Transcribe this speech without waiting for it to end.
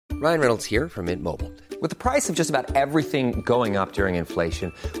Ryan Reynolds here from Mint Mobile. With the price of just about everything going up during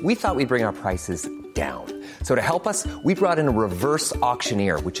inflation, we thought we'd bring our prices down. So to help us, we brought in a reverse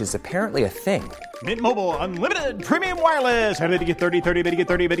auctioneer, which is apparently a thing. Mint Mobile Unlimited Premium Wireless. How to get 30, 30, bit to get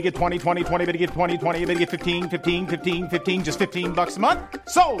 30, bit to get 20, 20, 20, bit to get 20, 20, bit to get 15, 15, 15, 15, just $15 a month?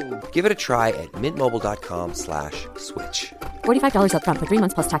 Sold! Give it a try at mintmobile.com/switch. $45 up front for 3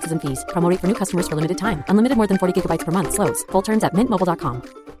 months plus taxes and fees. Promo rate for new customers for limited time. Unlimited more than 40 gigabytes per month. Slows full terms at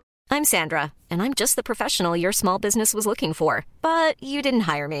mintmobile.com. I'm Sandra, and I'm just the professional your small business was looking for. But you didn't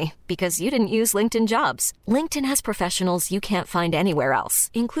hire me because you didn't use LinkedIn Jobs. LinkedIn has professionals you can't find anywhere else,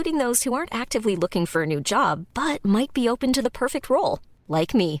 including those who aren't actively looking for a new job, but might be open to the perfect role,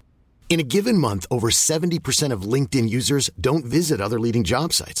 like me. In a given month, over 70% of LinkedIn users don't visit other leading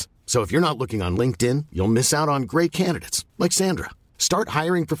job sites. So if you're not looking on LinkedIn, you'll miss out on great candidates like Sandra. Start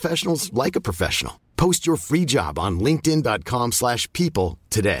hiring professionals like a professional. Post your free job on linkedin.com/people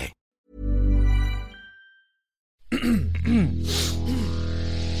today.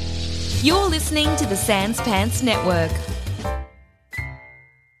 You're listening to the Sans Pants Network.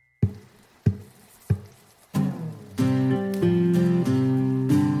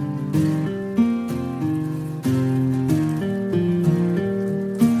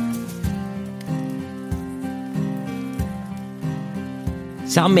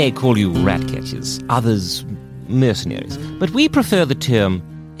 Some may call you rat catchers, others mercenaries, but we prefer the term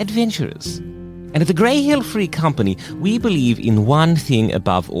adventurers. And at the Grey Hill Free Company, we believe in one thing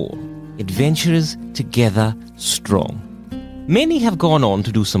above all: adventurers together strong. Many have gone on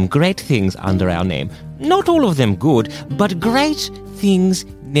to do some great things under our name. Not all of them good, but great things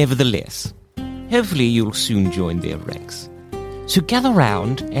nevertheless. Hopefully you'll soon join their ranks. So gather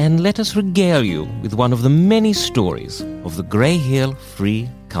round and let us regale you with one of the many stories of the Grey Hill Free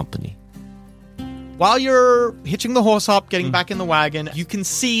Company. While you're hitching the horse up, getting back in the wagon, you can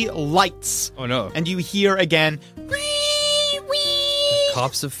see lights. Oh, no. And you hear again,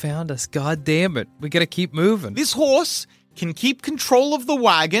 Cops have found us. God damn it. We gotta keep moving. This horse can keep control of the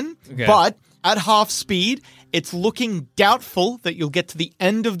wagon, Okay. but at half speed, it's looking doubtful that you'll get to the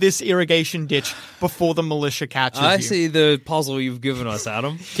end of this irrigation ditch before the militia catches I you. see the puzzle you've given us,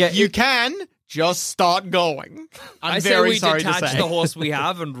 Adam. You can just start going. I'm I say very we sorry to detach say. the horse we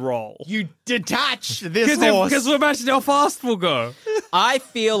have and roll. You detach this horse. Because we're imagining how fast we'll go. I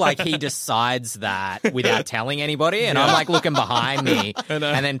feel like he decides that without telling anybody, and I'm like looking behind me, and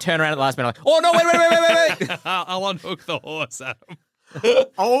then turn around at the last minute, like, oh no, wait. I'll unhook the horse, Adam.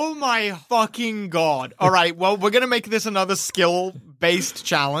 Oh my fucking god. All right, well, we're going to make this another skill-based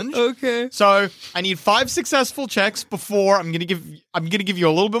challenge. Okay. So, I need 5 successful checks before I'm going to give you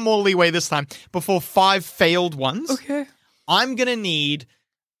a little bit more leeway this time before 5 failed ones. Okay. I'm going to need,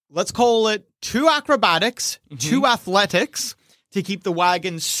 let's call it 2 acrobatics, 2 athletics to keep the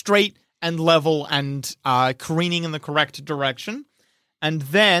wagon straight and level and careening in the correct direction. And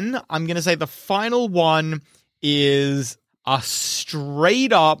then I'm going to say the final one is a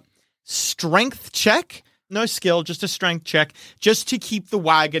straight up strength check. No skill, just a strength check, just to keep the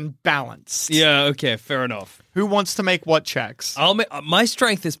wagon balanced. Yeah, okay, fair enough. Who wants to make what checks? I'll make my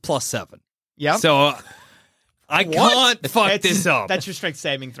strength is +7. Yeah. So I can't fuck this up. That's your strength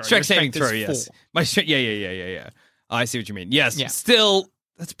saving throw. Strength Your saving strength throw, is yes. 4. My strength, yeah. I see what you mean. Yes, Yeah. still,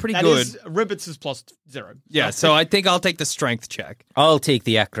 that's pretty That good. is, Ribbits is +0. Yeah, so I think I'll take the strength check. I'll take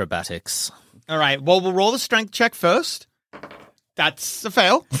the acrobatics. All right, well, we'll roll the strength check first. That's a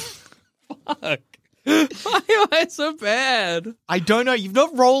fail. Fuck. Why am I so bad? I don't know. You've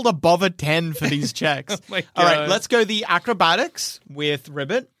not rolled above a 10 for these checks. Oh my All right, God. let's go the acrobatics with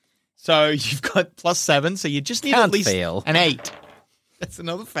Ribbit. So you've got +7, so you just need Can't at least fail. an 8. That's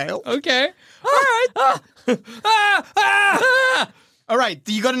another fail. Okay. All right. All right,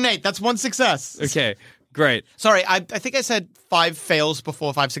 you got an 8. That's 1 success. Okay, great. Sorry, I think I said 5 fails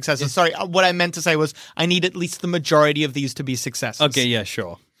before 5 successes. Sorry, what I meant to say was I need at least the majority of these to be successes. Okay, yeah,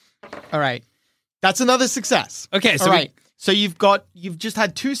 sure. All right. That's another success. Okay, so all right. So you've just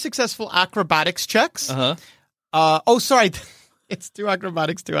had 2 successful acrobatics checks. Uh-huh. Sorry. It's 2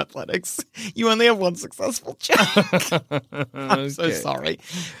 acrobatics, 2 athletics. You only have 1 successful check. I'm so Okay. sorry.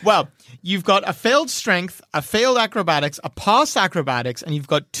 Well, you've got a failed strength, a failed acrobatics, a passed acrobatics, and you've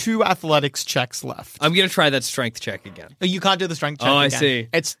got 2 athletics checks left. I'm going to try that strength check again. You can't do the strength check Oh, I again. see.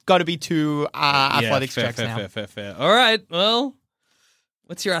 It's got to be 2 athletics fair, checks fair, now. Fair. All right, well,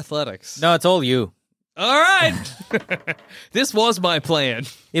 what's your athletics? No, it's all you. All right. This was my plan.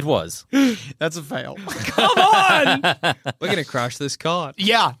 It was. That's a fail. Come on. We're going to crash this cart.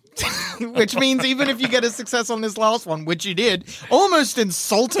 Yeah. Which means even if you get a success on this last one, which you did, almost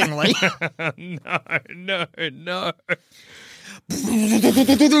insultingly. No.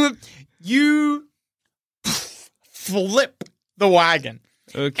 You flip the wagon.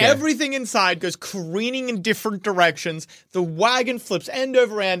 Okay. Everything inside goes careening in different directions. The wagon flips end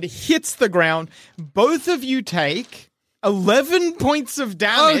over end, hits the ground. Both of you take 11 points of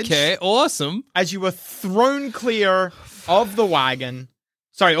damage. Okay, awesome. As you are thrown clear of the wagon.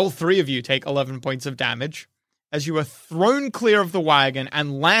 Sorry, all three of you take 11 points of damage. As you are thrown clear of the wagon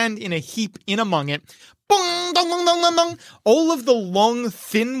and land in a heap in among it. Bong, dong, dong, dong, dong, dong. All of the long,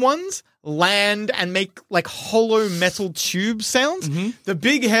 thin ones land and make like hollow metal tube sounds. The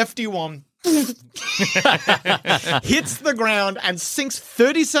big hefty one hits the ground and sinks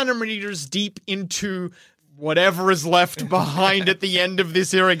 30 centimeters deep into whatever is left behind at the end of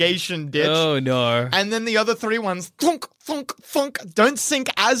this irrigation ditch. Oh, no. And then the other three ones, thunk, thunk, thunk, don't sink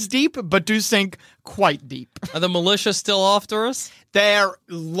as deep, but do sink quite deep. Are the militia still after us? They're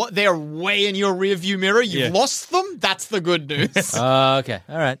way in your rearview mirror. You've lost them. That's the good news. Okay,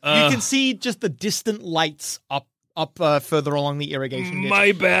 all right. You can see just the distant lights up further along the irrigation ditch.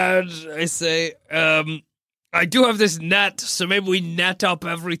 My bad, I say. I do have this net, so maybe we net up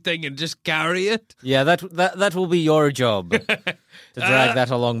everything and just carry it. Yeah, that will be your job to drag that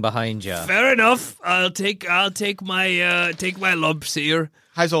along behind you. Fair enough. I'll take my lumps here.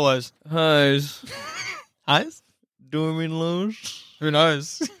 Highs or lows? Highs. Highs? Do I mean lows? Who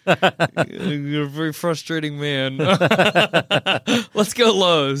knows? You're a very frustrating man. Let's go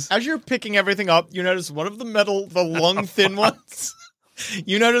lows. As you're picking everything up, you notice one of the long, thin ones.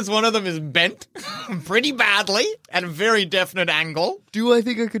 You notice one of them is bent pretty badly at a very definite angle. Do I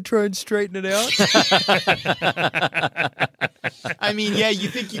think I could try and straighten it out? I mean, yeah, you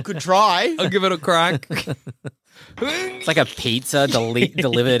think you could try. I'll give it a crack. It's like a pizza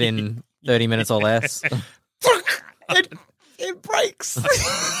delivered in 30 minutes or less. It breaks.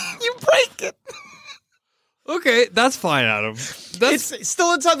 You break it. Okay, that's fine, Adam. It's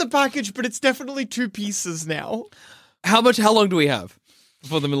still inside the package, but it's definitely two pieces now. How long do we have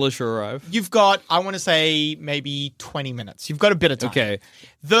before the militia arrive? You've got, I want to say, maybe 20 minutes. You've got a bit of time. Okay.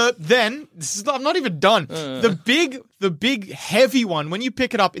 I'm not even done. The big heavy one, when you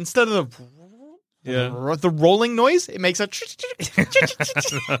pick it up, instead of the rolling noise, it makes a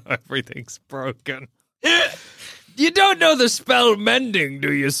everything's broken. You don't know the spell mending,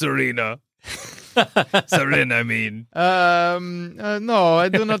 do you, Serena? Serena, I mean. No, I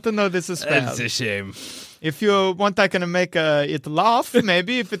do not know this is spell. It's a shame. If you want, I can make it laugh,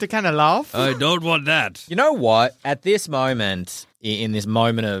 maybe, if it can laugh. I don't want that. You know what? At this moment, in this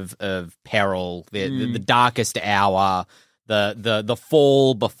moment of peril, the darkest hour, the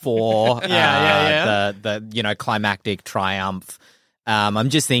fall before the climactic triumph, I'm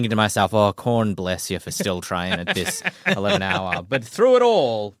just thinking to myself, oh, Corn bless you for still trying at this 11 hour. But through it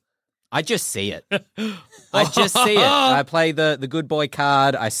all, I just see it. I just see it. I play the good boy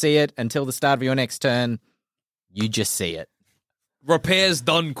card. I see it until the start of your next turn. You just see it. Repairs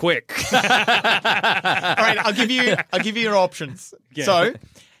done quick. All right, I'll give you your options. Yeah. So,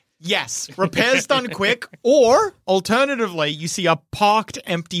 yes, repairs done quick, or alternatively, you see a parked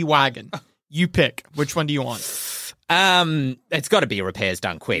empty wagon. You pick. Which one do you want? It's got to be repairs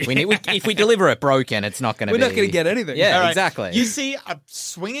done quick. If we deliver it broken, it's not going to be... We're not going to get anything. Yeah, right. Exactly. You see a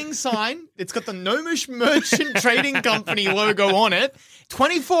swinging sign. It's got the Gnomish Merchant Trading Company logo on it.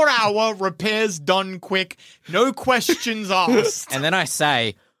 24-hour repairs done quick. No questions asked. And then I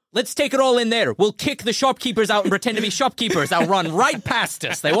say, let's take it all in there. We'll kick the shopkeepers out and pretend to be shopkeepers. They'll run right past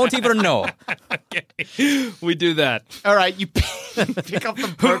us. They won't even know. Okay. We do that. All right, you pick up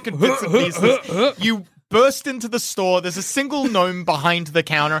the broken bits and pieces. You burst into the store. There's a single gnome behind the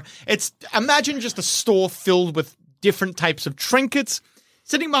counter. Imagine just a store filled with different types of trinkets.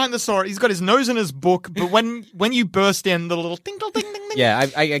 Sitting behind the store, he's got his nose in his book, but when you burst in, the little ding ding ding ding. Yeah,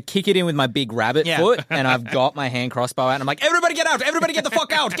 I kick it in with my big rabbit foot, and I've got my hand crossbow out, and I'm like, everybody get out! Everybody get the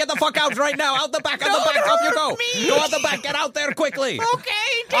fuck out! Get the fuck out right now! Out the back! Out the back! Off you go! Go out the back! Get out there quickly!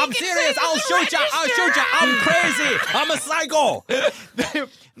 Okay, I'm serious! I'll shoot you! I'll shoot you! I'm crazy! I'm a psycho!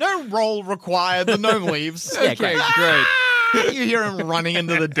 No roll required. The gnome leaves. Okay, great. You hear him running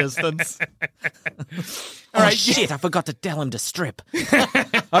into the distance. All right, shit, I forgot to tell him to strip.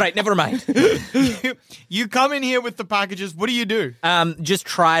 All right, never mind. You come in here with the packages. What do you do? Just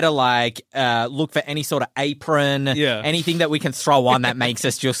try to, look for any sort of apron, anything that we can throw on that makes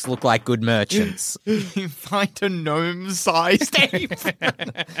us just look like good merchants. You find a gnome-sized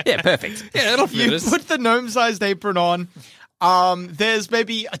apron. Yeah, perfect. Yeah, it'll fit us. You put the gnome-sized apron on. There's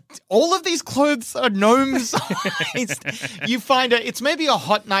maybe all of these clothes are gnome sized. You find it's maybe a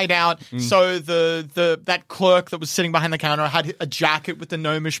hot night out. So that clerk that was sitting behind the counter had a jacket with the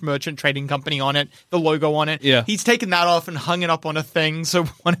Gnomish Merchant Trading Company on it, the logo on it. Yeah. He's taken that off and hung it up on a thing so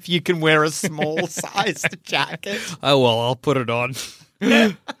one of you can wear a small sized jacket. Oh, well, I'll put it on.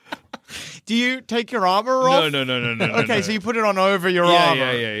 Do you take your armor off? No. Okay, no. so you put it on over your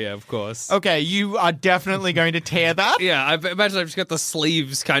armor. Yeah, of course. Okay, you are definitely going to tear that. Yeah, I imagine I've just got the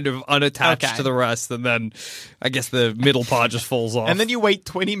sleeves kind of unattached Okay. to the rest, and then I guess the middle part just falls off. And then you wait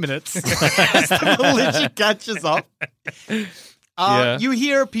 20 minutes as the militia catches up. Yeah. You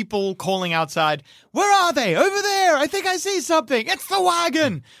hear people calling outside, "Where are they? Over there! I think I see something! It's the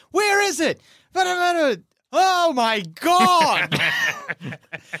wagon! Where is it? Oh my God!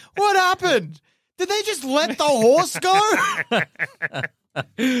 What happened? Did they just let the horse go?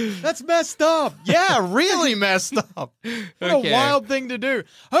 That's messed up. Yeah, really messed up. What Okay. a wild thing to do.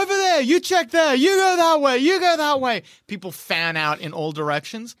 Over there, you check there. You go that way. You go that way. People fan out in all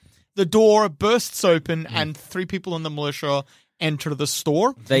directions. The door bursts open and 3 people in the militia enter the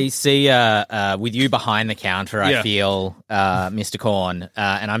store. They see with you behind the counter, I Yeah. feel, Mr. Korn,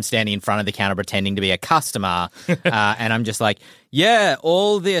 and I'm standing in front of the counter pretending to be a customer, and I'm just like, yeah,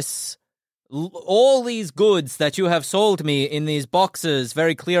 all these goods that you have sold me in these boxes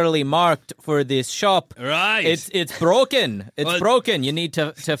very clearly marked for this shop. Right. It's broken. It's Well, broken. You need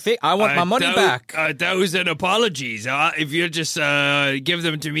to fix. I want my money back. 1,000 apologies. If you just give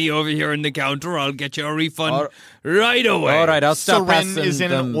them to me over here in the counter, I'll get you a refund right away. All right, I'll stop Seren passing is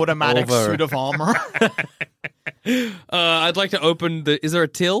in an them automatic over. suit of armor. I'd like to open the... Is there a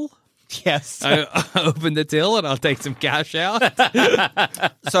till? Yes. I open the till and I'll take some cash out.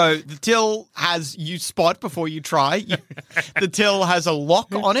 So the till has you spot before you try. The till has a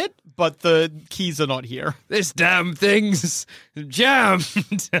lock on it, but the keys are not here. This damn thing's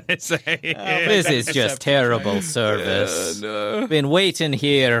jammed, I say. This is just terrible service. Been waiting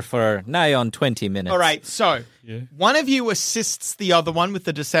here for nigh on 20 minutes. All right, so one of you assists the other one with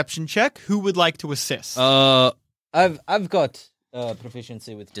the deception check. Who would like to assist? I've got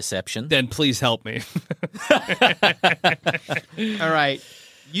proficiency with deception. Then please help me. All right.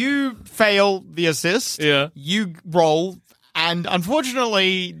 You fail the assist. Yeah. You roll, and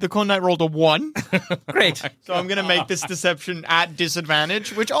unfortunately, the Corn Knight rolled a 1. Great. So I'm going to make this deception at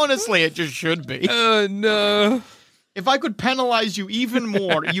disadvantage, which honestly it just should be. Oh, no. If I could penalize you even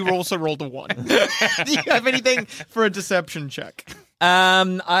more, you also rolled a 1. Do you have anything for a deception check?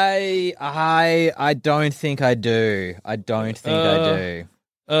 I don't think I do. I do.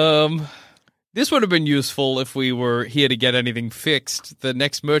 This would have been useful if we were here to get anything fixed. The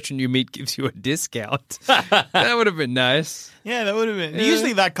next merchant you meet gives you a discount. That would have been nice. Yeah, that would have been.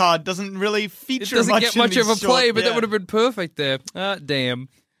 Usually that card doesn't really feature It doesn't much get in much of a these play, short- but that yeah. would have been perfect there. Damn.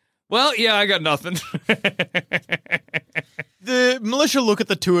 Well, yeah, I got nothing. The militia look at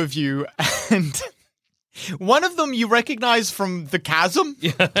the two of you, and one of them you recognize from the chasm.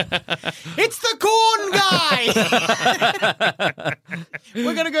 Yeah. It's the corn guy!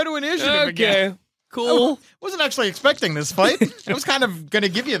 We're going to go to initiative again. Cool. I wasn't actually expecting this fight. I was kind of going to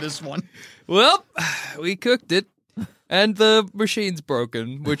give you this one. Well, we cooked it, and the machine's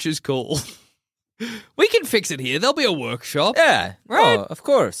broken, which is cool. We can fix it here. There'll be a workshop. Yeah. Right? Oh, of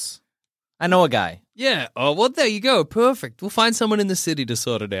course. I know a guy. Yeah. Oh, well, there you go. Perfect. We'll find someone in the city to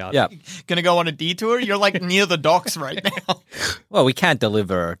sort it out. Yeah. Going to go on a detour? You're like near the docks right now. Well, we can't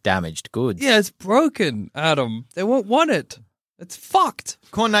deliver damaged goods. Yeah, it's broken, Adam. They won't want it. It's fucked.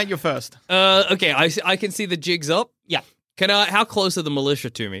 Corn Knight, you're first. Okay, I can see the jigs up. Yeah. How close are the militia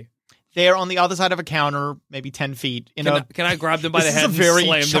to me? They're on the other side of a counter, maybe 10 feet. Can I grab them by the This head is a very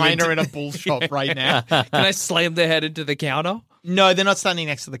and slam China them in a bull shop right now. Can I slam their head into the counter? No, they're not standing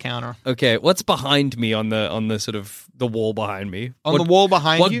next to the counter. Okay, what's behind me on the sort of the wall behind me? On the wall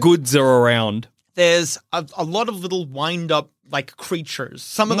behind what you? What goods are around? There's a lot of little wind-up, like, creatures.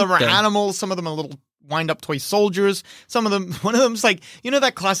 Some of them are animals. Some of them are little wind-up toy soldiers. Some of them, one of them's like, you know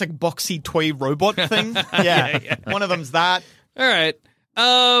that classic boxy toy robot thing? Yeah. One of them's that. All right.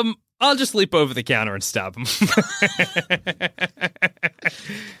 I'll just leap over the counter and stab him.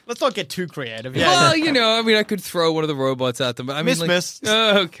 Let's not get too creative. Well, I could throw one of the robots at them. But I mean, Miss.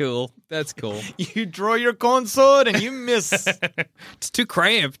 Oh, cool. That's cool. You draw your corn sword and you miss. It's too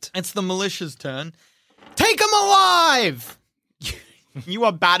cramped. It's the militia's turn. Take him alive! You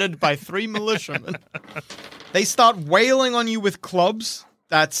are battered by 3 militiamen. They start wailing on you with clubs.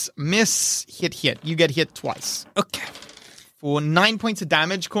 That's miss, hit. You get hit twice. Okay. for 9 points of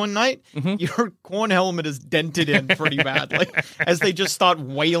damage, Corn Knight. Your corn helmet is dented in pretty badly as they just start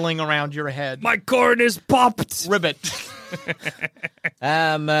wailing around your head. My corn is popped. Ribbit.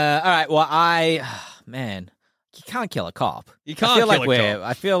 All right. Well, man, you can't kill a cop. You can't kill a cop.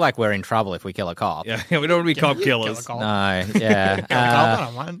 I feel like we're in trouble if we kill a cop. Yeah, we don't want to be cop killers. No, yeah. I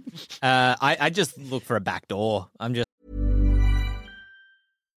don't mind. I just look for a back door.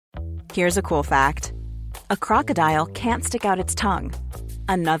 Here's a cool fact. A crocodile can't stick out its tongue.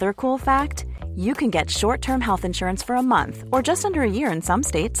 Another cool fact, you can get short-term health insurance for a month or just under a year in some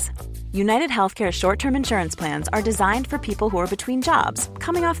states. United Healthcare short-term insurance plans are designed for people who are between jobs,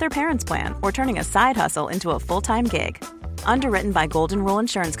 coming off their parents' plan, or turning a side hustle into a full-time gig. Underwritten by Golden Rule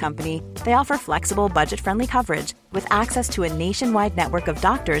Insurance Company, they offer flexible, budget-friendly coverage with access to a nationwide network of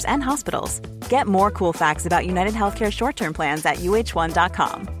doctors and hospitals. Get more cool facts about United Healthcare short-term plans at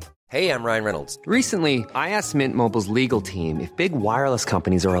uh1.com. Hey, I'm Ryan Reynolds. Recently, I asked Mint Mobile's legal team if big wireless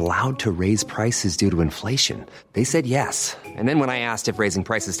companies are allowed to raise prices due to inflation. They said yes. And then when I asked if raising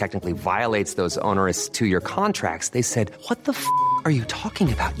prices technically violates those onerous 2-year contracts, they said, "What the f*** are you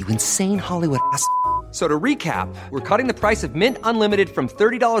talking about, you insane Hollywood ass?" So to recap, we're cutting the price of Mint Unlimited from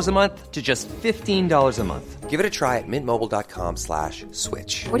 $30 a month to just $15 a month. Give it a try at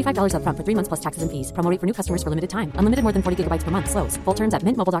mintmobile.com/switch. $45 up front for 3 months plus taxes and fees. Promo rate for new customers for limited time. Unlimited more than 40 gigabytes per month. Slows full terms at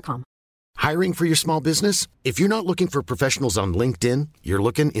mintmobile.com. Hiring for your small business? If you're not looking for professionals on LinkedIn, you're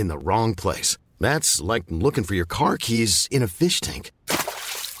looking in the wrong place. That's like looking for your car keys in a fish tank.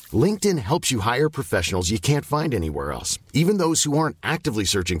 LinkedIn helps you hire professionals you can't find anywhere else, even those who aren't actively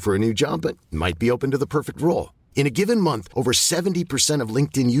searching for a new job but might be open to the perfect role. In a given month, over 70% of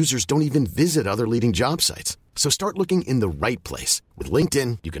LinkedIn users don't even visit other leading job sites. So start looking in the right place. With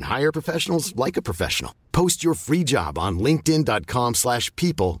LinkedIn, you can hire professionals like a professional. Post your free job on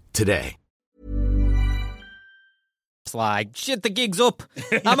linkedin.com/people today. It's like, shit, the gig's up.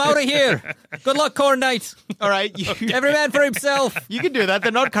 I'm out of here. Good luck, Corn Knight. All right. Every man for himself. You can do that.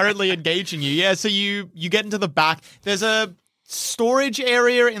 They're not currently engaging you. Yeah, so you get into the back. There's a storage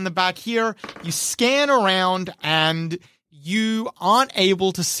area in the back here. You scan around and you aren't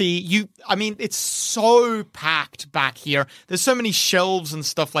able to see. It's so packed back here. There's so many shelves and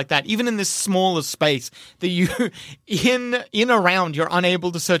stuff like that, even in this smaller space, that you, around, you're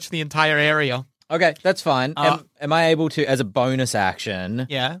unable to search the entire area. Okay, that's fine. Am I able to, as a bonus action,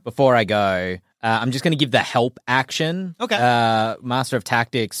 Yeah. before I go, I'm just going to give the help action, Okay. Master of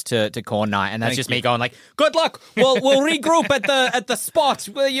Tactics to Corn Knight, and that's me going like, good luck, we'll regroup at the spot,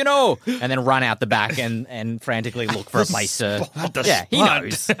 and then run out the back and frantically look for a place to... Yeah, he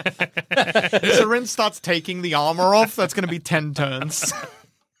knows. So Rin starts taking the armor off. That's going to be 10 turns.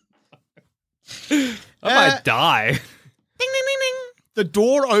 I might die. Ding, ding, ding, ding. The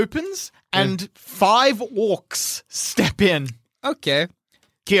door opens and 5 orcs step in. Okay.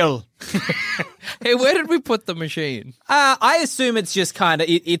 Kill. Hey, where did we put the machine? I assume it's just kind of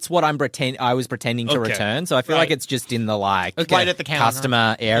it's what I was pretending to return, so I feel like it's just in the right at the counter.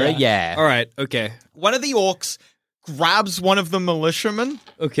 Customer area. Yeah. All right. Okay. One of the orcs grabs one of the militiamen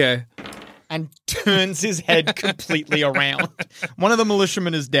Okay. and turns his head completely around. One of the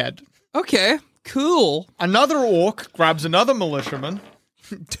militiamen is dead. Okay. Cool. Another orc grabs another militiaman,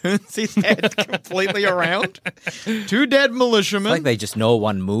 turns his head completely around. 2 dead militiamen. It's like they just know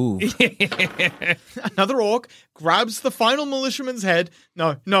one move. Another orc grabs the final militiaman's head,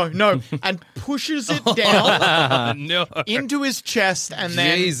 and pushes it down into his chest and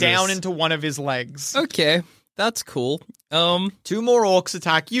then down into one of his legs. Okay. That's cool. 2 more orcs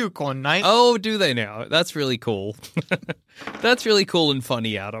attack you, Corn Knight. Oh, do they now? That's really cool. That's really cool and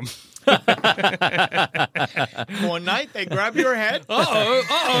funny, Adam. Corn Knight, they grab your head.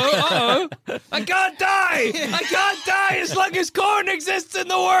 Uh-oh. I can't die! I can't die as long as corn exists in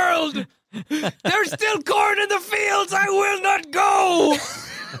the world! There's still corn in the fields! I will not go!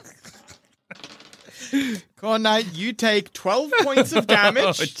 Corn Knight, you take 12 points of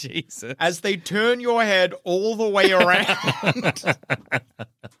damage Jesus. as they turn your head all the way around.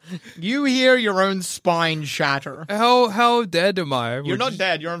 You hear your own spine shatter. How dead am I? You're not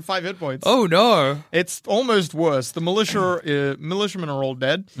dead. You're on 5 hit points. Oh, no. It's almost worse. The militiamen are all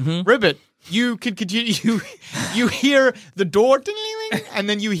dead. Ribbit, you can continue. You hear the door ding-ding-ding, and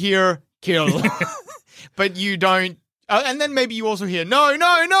then you hear kill. But you don't. And then maybe you also hear no,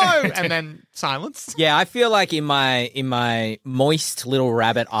 and then silence. Yeah, I feel like in my moist little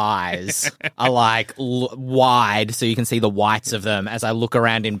rabbit eyes are like wide, so you can see the whites of them as I look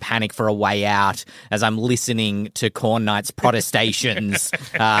around in panic for a way out. As I'm listening to Corn Knight's protestations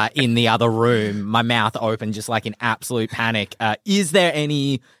in the other room, my mouth open, just like in absolute panic. Is there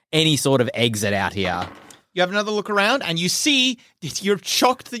any sort of exit out here? You have another look around, and you see, you're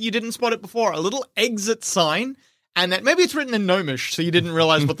shocked that you didn't spot it before, a little exit sign, and that maybe it's written in Gnomish, so you didn't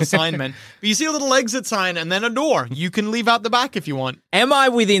realize what the sign meant. But you see a little exit sign and then a door. You can leave out the back if you want. Am I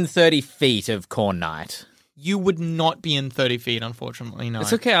within 30 feet of Corn Knight? You would not be in 30 feet, unfortunately, no.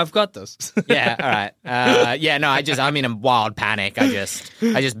 It's okay, I've got this. Yeah, all right. I'm in a wild panic. I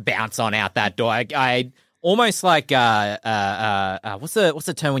just bounce on out that door. I almost like what's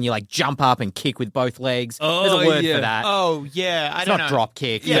the term when you like jump up and kick with both legs? There's a word for that. Oh yeah, It's not drop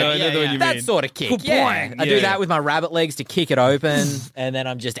kick. Yeah. That sort of kick. Good Yeah, point. I do that with my rabbit legs to kick it open, and then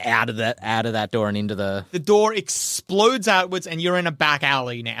I'm just out of that door and into the. The door explodes outwards, and you're in a back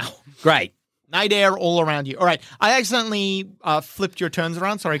alley now. Great. Night air all around you. All right, I accidentally flipped your turns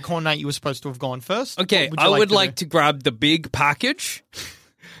around. Sorry, Corn Knight, you were supposed to have gone first. Okay, I would like to grab the big package.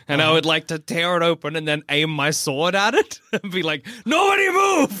 And I would like to tear it open and then aim my sword at it and be like, nobody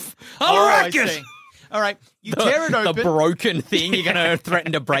move! I'll wreck it! See. All right, you tear it open. The broken thing, you're going to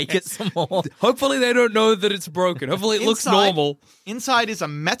threaten to break it some more. Hopefully they don't know that it's broken. Hopefully it looks normal. Inside is a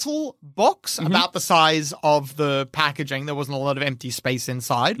metal box about the size of the packaging. There wasn't a lot of empty space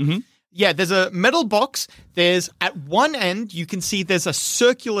inside. Yeah, there's a metal box. There's, at one end, you can see there's a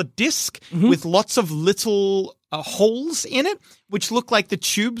circular disc with lots of little holes in it, which look like the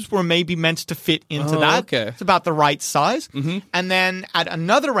tubes were maybe meant to fit into that. Okay. It's about the right size. And then at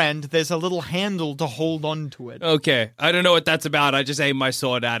another end, there's a little handle to hold on to it. Okay, I don't know what that's about. I just aim my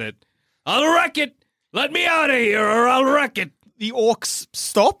sword at it. I'll wreck it! Let me out of here or I'll wreck it! The orcs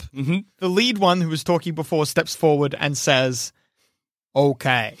stop. The lead one who was talking before steps forward and says,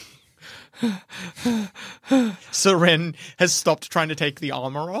 okay. Seren has stopped trying to take the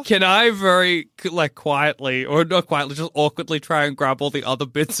armor off. Can I very, quietly, or not quietly, just awkwardly try and grab all the other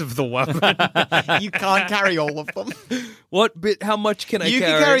bits of the weapon? You can't carry all of them. What bit, how much can I carry? You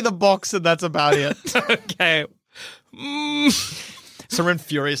can carry the box and that's about it. Okay. Seren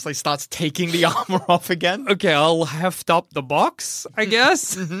furiously starts taking the armor off again. Okay, I'll heft up the box, I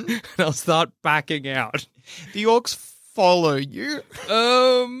guess, and I'll start backing out. The orcs follow you.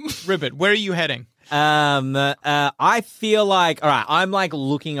 Ribbit, where are you heading? I feel like, all right, I'm like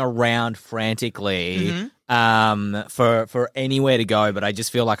looking around frantically for anywhere to go, but I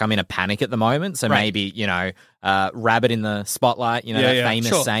just feel like I'm in a panic at the moment. So maybe, rabbit in the spotlight, that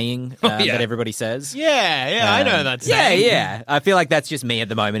famous saying that everybody says. Yeah, I know that saying. Yeah. I feel like that's just me at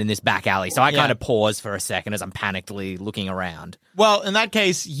the moment in this back alley. So I kind of pause for a second as I'm panickedly looking around. Well, in that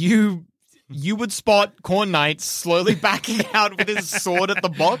case, you would spot Corn Knight slowly backing out with his sword at the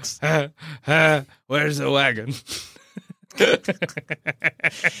box. Where's the wagon?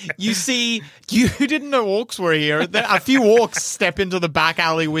 You see, you didn't know orcs were here. A few orcs step into the back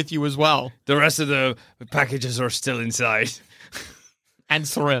alley with you as well. The rest of the packages are still inside. And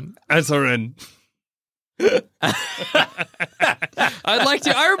Seren. I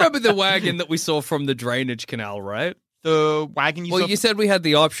remember the wagon that we saw from the drainage canal, right? The wagon you saw. Well, you said we had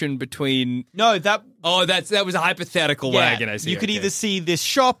the option between... No, that... Oh, that was a hypothetical wagon, I see. You could either see this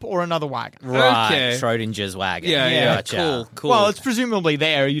shop or another wagon. Right, Okay. Schrodinger's wagon. Yeah, Gotcha. cool. Well, it's presumably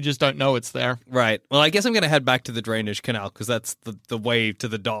there. You just don't know it's there. Right. Well, I guess I'm going to head back to the drainage canal because that's the way to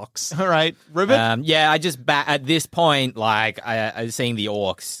the docks. All right. Ribbit? I just at this point, I seeing the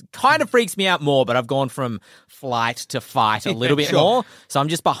orcs kind of freaks me out more, but I've gone from flight to fight a little bit more. So I'm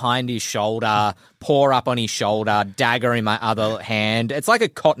just behind his shoulder, paw up on his shoulder, dagger in my other hand. It's like a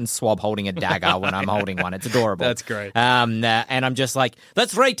cotton swab holding a dagger when I'm holding one. It's adorable. That's great. And I'm just like,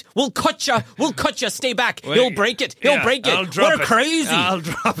 that's right. We'll cut you. Stay back. He'll break it. He'll break it. I'll drop We're crazy. I'll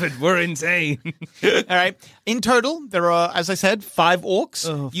drop it. We're insane. All right. In total, there are, as I said, 5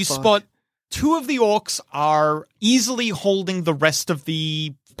 orcs. You spot 2 of the orcs are easily holding the rest of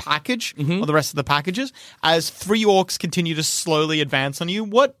the package, or the rest of the packages, as 3 orcs continue to slowly advance on you.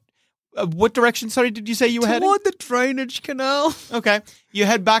 What direction, did you say you were heading? Toward the drainage canal. Okay. You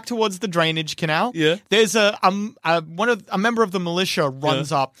head back towards the drainage canal. Yeah. There's a member of the militia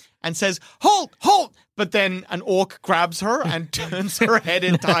runs up and says, "Halt! Halt!" But then an orc grabs her and turns her head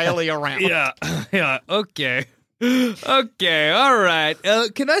entirely around. Yeah. Okay. Okay, all right.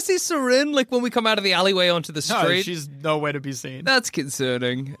 Can I see Seren, when we come out of the alleyway onto the street? No, she's nowhere to be seen. That's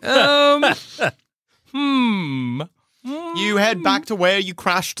concerning. You head back to where you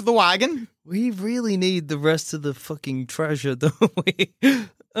crashed the wagon. We really need the rest of the fucking treasure, don't we?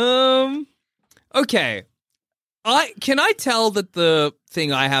 Okay. Can I tell that the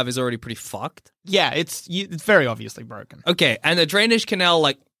thing I have is already pretty fucked? Yeah, it's very obviously broken. Okay, and the drainage canal,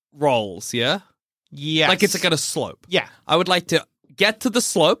 rolls, yeah? Yes. It's got a slope. Yeah. I would like to get to the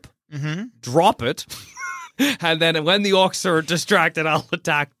slope, drop it, and then when the orcs are distracted, I'll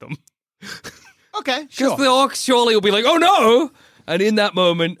attack them. Okay, Because sure. the orc surely will be like, oh no! And in that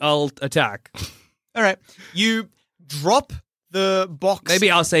moment, I'll attack. All right. You drop the box. Maybe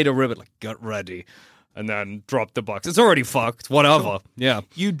I'll say to Ribbit, like, get ready. And then drop the box. It's already fucked. Whatever. Sure. Yeah.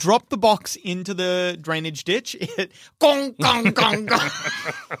 You drop the box into the drainage ditch. It gong, gong, gong, gong.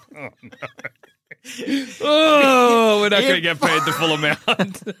 Oh, we're not going to get paid the full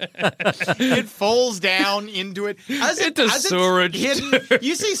amount. It falls down into it. Into sewerage.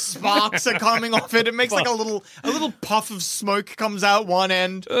 You see sparks are coming off it. It makes like a little puff of smoke comes out one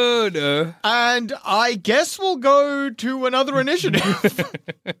end. Oh, no. And I guess we'll go to another initiative.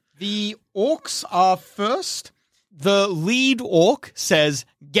 The orcs are first. The lead orc says,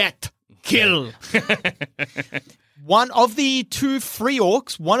 get, kill. One of the two free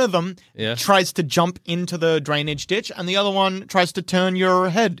orcs, one of them tries to jump into the drainage ditch, and the other one tries to turn your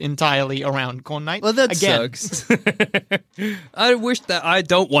head entirely around, Corn Knight. Well, that again. sucks. I wish that I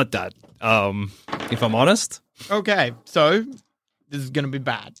don't want that, if I'm honest. Okay, so this is going to be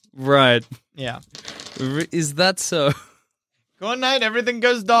bad. Right. Yeah. Is that so? Corn Knight, everything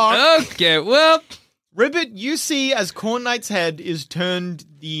goes dark. Okay, well... Ribbit, you see as Corn Knight's head is turned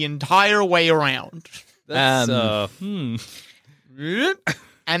the entire way around. That's, And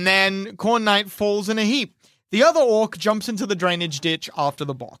then Corn Knight falls in a heap. The other orc jumps into the drainage ditch after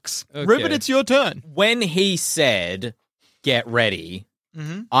the box. Okay. Ribbit, it's your turn. When he said, get ready,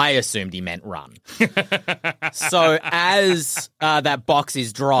 I assumed he meant run. So as that box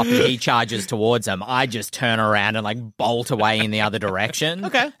is dropped and he charges towards him, I just turn around and like bolt away in the other direction.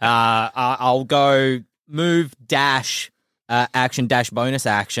 Okay. I'll go move, dash, action, dash, bonus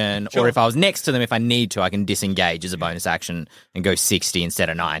action. Sure. Or if I was next to them, if I need to, I can disengage as a bonus action and go 60 instead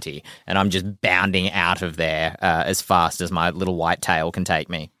of 90. And I'm just bounding out of there as fast as my little white tail can take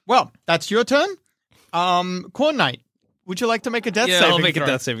me. Well, that's your turn. Corn Knight, would you like to make a death saving I'll make throw? a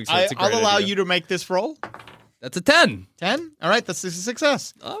death saving throw. It's a great I'll allow idea. you to make this roll. That's a 10. 10? All right, that's a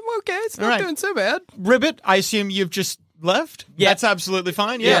success. I'm okay. It's All not right. doing so bad. Ribbit, I assume you've just left? Yeah. That's absolutely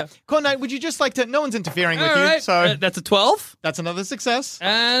fine. Yeah. Yeah. Corn Knight, would you just like to... No one's interfering with All you, right. so That's a 12. that's another success.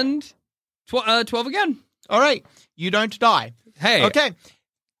 And 12 again. All right. You don't die. Hey. Okay.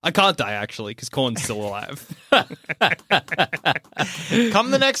 I can't die, actually, because Corn's still alive. Come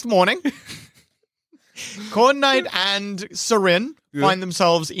the next morning, Corn Knight and Sarin find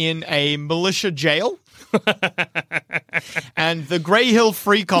themselves in a militia jail. And the Grey Hill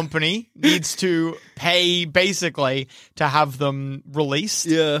Free Company needs to pay, basically, to have them released.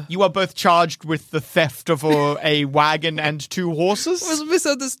 Yeah. You are both charged with the theft of a wagon and 2 horses. It was a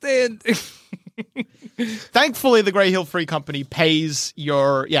misunderstanding. Thankfully, the Grey Hill Free Company pays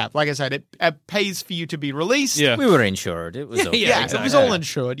your... Yeah, like I said, it pays for you to be released. Yeah. We were insured. It was okay. Yeah, it was all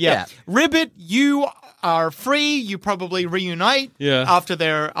insured. Yeah. Ribbit, you are free. You probably reunite after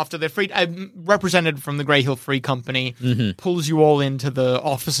they're freed. Representative from the Grey Hill Free Company pulls you all into the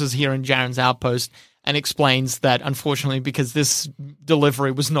offices here in Jaren's Outpost and explains that, unfortunately, because this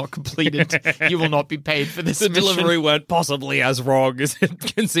delivery was not completed, you will not be paid for this The mission. delivery went possibly as wrong as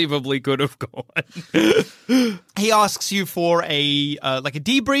it conceivably could have gone. He asks you for a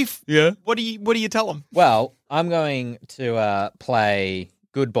debrief. Yeah. What do you tell him? Well, I'm going to play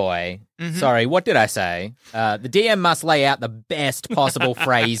good boy. Sorry, what did I say? The DM must lay out the best possible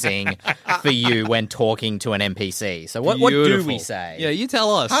phrasing for you when talking to an NPC. So what do Beautiful. we say? Yeah, you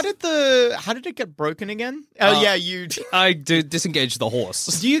tell us. How did it get broken again? You... I disengage the horse.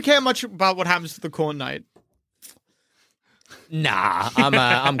 Do you care much about what happens to the Corn Knight? Nah,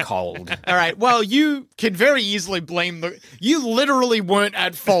 I'm cold. All right. Well, you can very easily blame you literally weren't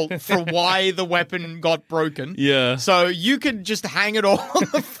at fault for why the weapon got broken. Yeah. So you could just hang it all on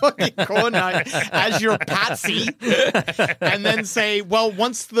the fucking Corn Knight as your patsy, and then say, well,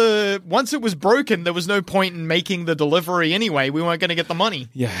 once it was broken, there was no point in making the delivery anyway. We weren't going to get the money.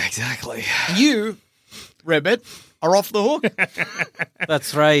 Yeah, exactly. You, Ribbit, are off the hook.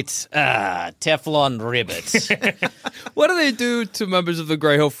 That's right. Teflon Ribbit. What do they do to members of the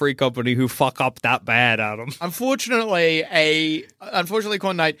Grey Hill Free Company who fuck up that bad, Adam? Unfortunately,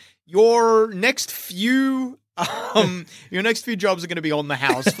 Corn Knight, your next few jobs are going to be on the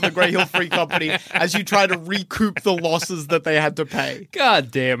house for the Grey Hill Free Company as you try to recoup the losses that they had to pay.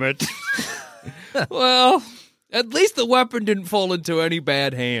 God damn it. Well, at least the weapon didn't fall into any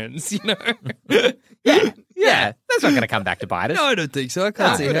bad hands, you know? Yeah, that's not going to come back to bite us. No, I don't think so. I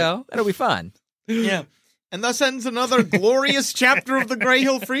can't see how. That'll be fun. Yeah. And thus ends another glorious chapter of the Grey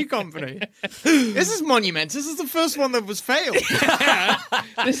Hill Free Company. This is monumentous. This is the first one that was failed.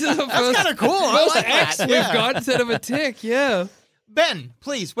 This is the That's kind of cool. I first like X that. we've Yeah. got instead of a tick, yeah. Ben,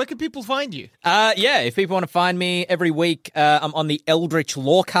 please, where can people find you? If people want to find me every week, I'm on the Eldritch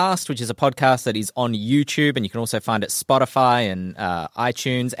Lawcast, which is a podcast that is on YouTube, and you can also find it Spotify and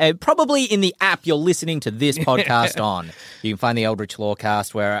iTunes, probably in the app you're listening to this podcast on. You can find the Eldritch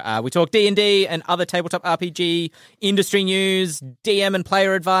Lawcast, where we talk D&D and other tabletop RPG, industry news, DM and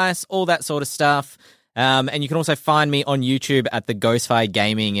player advice, all that sort of stuff. And you can also find me on YouTube at the Ghostfire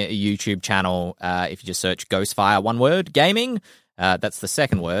Gaming YouTube channel. If you just search Ghostfire, one word, gaming, that's the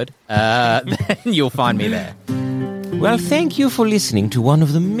second word, then you'll find me there. Well, thank you for listening to one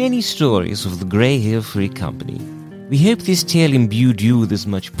of the many stories of the Grey Hill Free Company. We hope this tale imbued you with as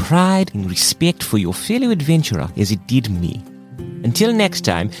much pride and respect for your fellow adventurer as it did me. Until next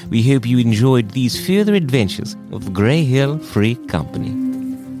time, we hope you enjoyed these further adventures of the Grey Hill Free Company.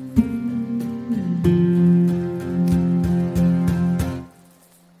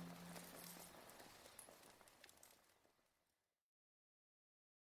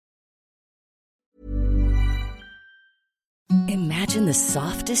 Imagine the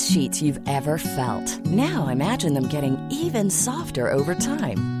softest sheets you've ever felt. Now imagine them getting even softer over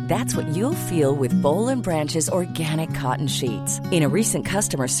time. That's what you'll feel with Boll & Branch's organic cotton sheets. In a recent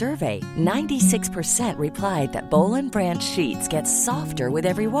customer survey, 96% replied that Boll & Branch sheets get softer with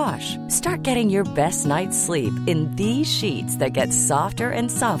every wash. Start getting your best night's sleep in these sheets that get softer and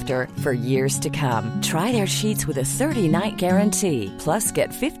softer for years to come. Try their sheets with a 30-night guarantee. Plus, get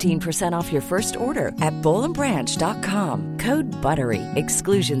 15% off your first order at bollandbranch.com. Code BUTTERY.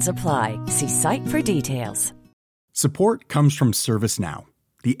 Exclusions apply. See site for details. Support comes from ServiceNow,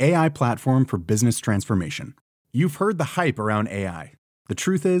 the AI platform for business transformation. You've heard the hype around AI. The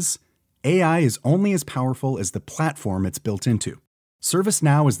truth is, AI is only as powerful as the platform it's built into.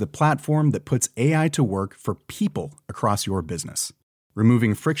 ServiceNow is the platform that puts AI to work for people across your business,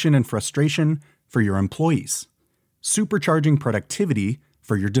 removing friction and frustration for your employees, supercharging productivity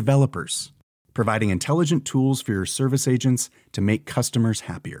for your developers, providing intelligent tools for your service agents to make customers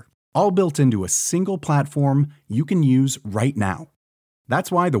happier. All built into a single platform you can use right now.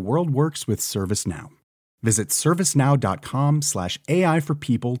 That's why the world works with ServiceNow. Visit servicenow.com/AI for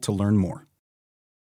people to learn more.